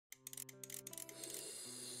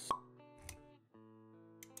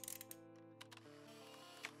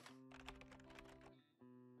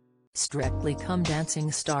Strictly Come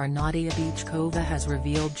Dancing star Nadiya Bychkova has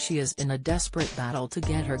revealed she is in a desperate battle to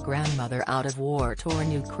get her grandmother out of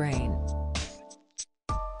war-torn Ukraine.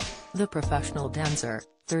 The professional dancer,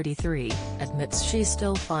 33, admits she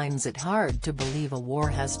still finds it hard to believe a war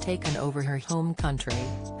has taken over her home country,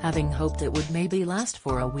 having hoped it would maybe last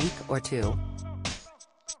for a week or two.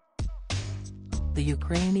 The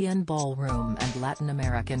Ukrainian ballroom and Latin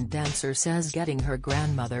American dancer says getting her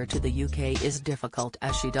grandmother to the UK is difficult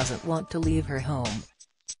as she doesn't want to leave her home.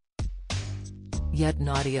 Yet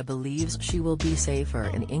Nadiya believes she will be safer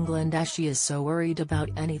in England as she is so worried about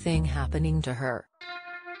anything happening to her.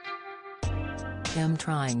 "I'm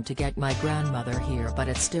trying to get my grandmother here, but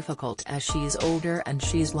it's difficult as she's older and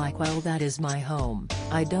she's like, well, that is my home,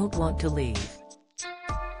 I don't want to leave.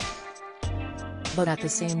 But at the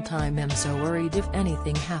same time I'm so worried if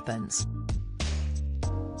anything happens.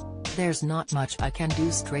 There's not much I can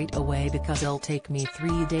do straight away because it'll take me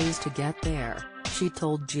 3 days to get there," she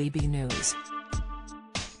told GB News.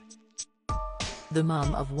 The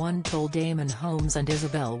mum of one told Damon Holmes and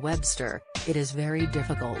Isabel Webster, "It is very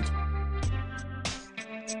difficult.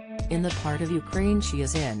 In the part of Ukraine she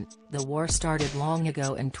is in, the war started long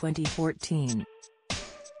ago in 2014.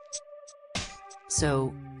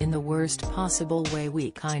 So, in the worst possible way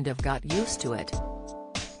we kind of got used to it.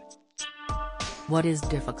 What is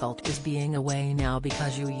difficult is being away now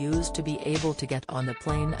because you used to be able to get on the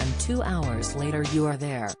plane and 2 hours later you are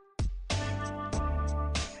there.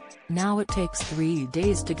 Now it takes 3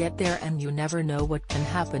 days to get there and you never know what can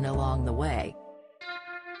happen along the way."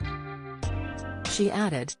 She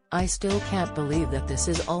added, "I still can't believe that this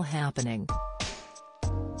is all happening.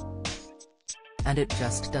 And it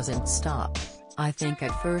just doesn't stop. I think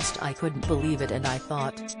at first I couldn't believe it and I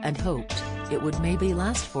thought, and hoped, it would maybe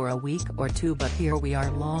last for a week or two, but here we are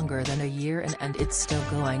longer than a year and it's still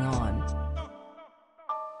going on."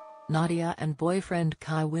 Nadiya and boyfriend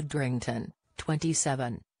Kai Widrington,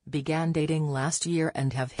 27, began dating last year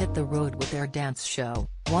and have hit the road with their dance show,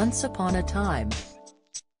 Once Upon a Time.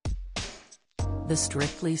 The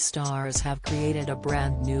Strictly stars have created a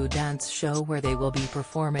brand new dance show where they will be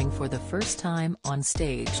performing for the first time on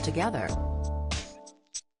stage together.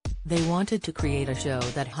 They wanted to create a show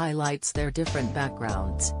that highlights their different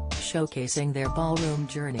backgrounds, showcasing their ballroom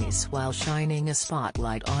journeys while shining a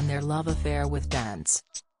spotlight on their love affair with dance.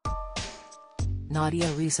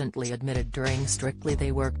 Nadiya recently admitted during Strictly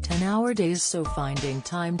they work 10-hour days, so finding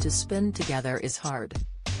time to spend together is hard.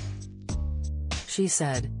 She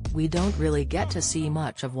said, "We don't really get to see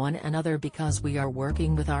much of one another because we are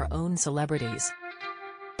working with our own celebrities.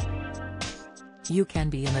 You can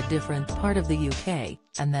be in a different part of the UK,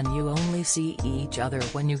 and then you only see each other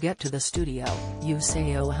when you get to the studio, you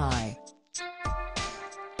say oh hi."